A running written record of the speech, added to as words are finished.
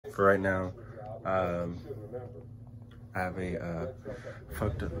for right now, I have a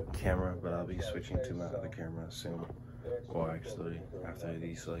fucked up camera, but I'll be switching to my other camera soon. Well, actually, after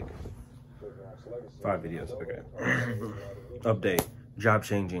these like 5 videos. Okay. Update. Job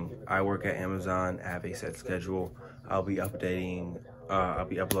changing. I work at Amazon. I have a set schedule. I'll be updating. I'll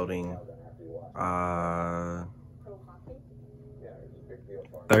be uploading.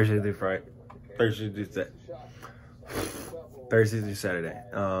 Thursday through Saturday.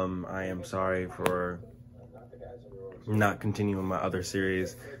 I am sorry for not continuing my other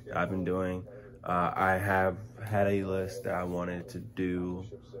series that I've been doing. I have had a list that I wanted to do,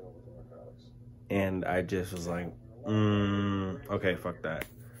 and I just was like, okay, fuck that.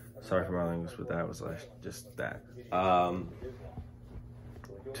 Sorry for my language, but that was like just that.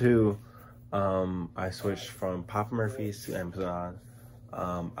 2, I switched from Papa Murphy's to Amazon.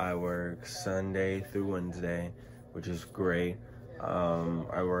 I work Sunday through Wednesday, which is great.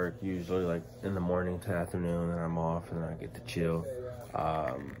 I work usually like in the morning to afternoon, and I'm off, and then I get to chill.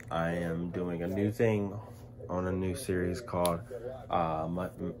 I am doing a new thing on a new series called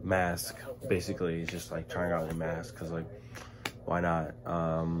Mask. Basically, it's just like trying out a mask, because like, why not?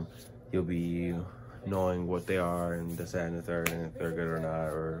 You'll be knowing what they are and this, that, and the third, and if they're good or not,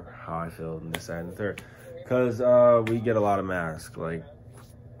 or how I feel and this, that, and the third. Because we get a lot of masks, like,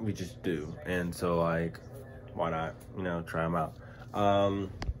 we just do. And so, like, why not, you know, try them out.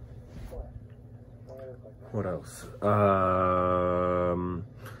 What else?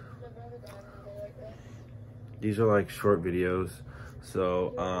 These are like short videos,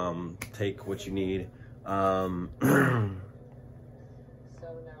 so take what you need.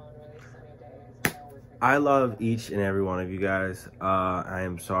 I love each and every one of you guys. I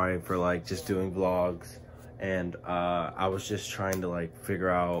am sorry for like just doing vlogs, and I was just trying to like figure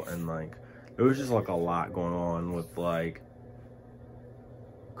out, and like there was just like a lot going on with like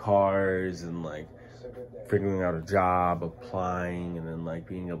cars and like figuring out a job, applying, and then like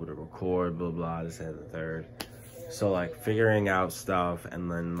being able to record, blah blah, this and the third. So like figuring out stuff,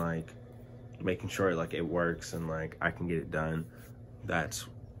 and then like making sure like it works and like I can get it done. That's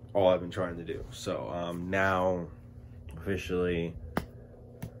all I've been trying to do. So now officially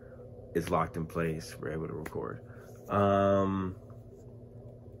it's locked in place. We're able to record.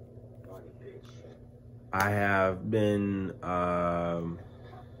 I have been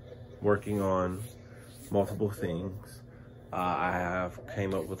working on multiple things. I have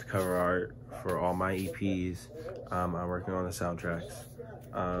came up with cover art for all my EPs. I'm working on the soundtracks.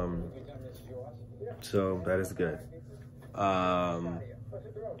 So that is good.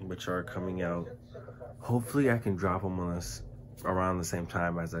 Which are coming out. Hopefully I can drop them on this around the same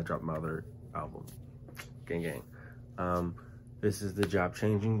time as I drop my other album. Gang gang. This is the job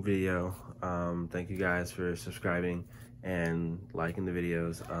changing video. Thank you guys for subscribing and liking the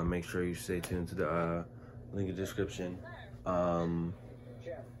videos. Make sure you stay tuned to the link in the description.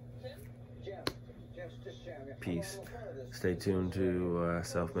 Peace. Stay tuned to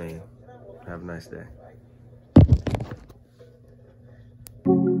Self-Made. Have a nice day.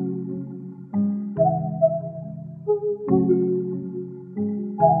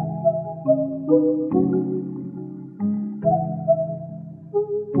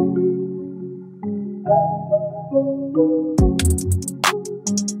 Thank you.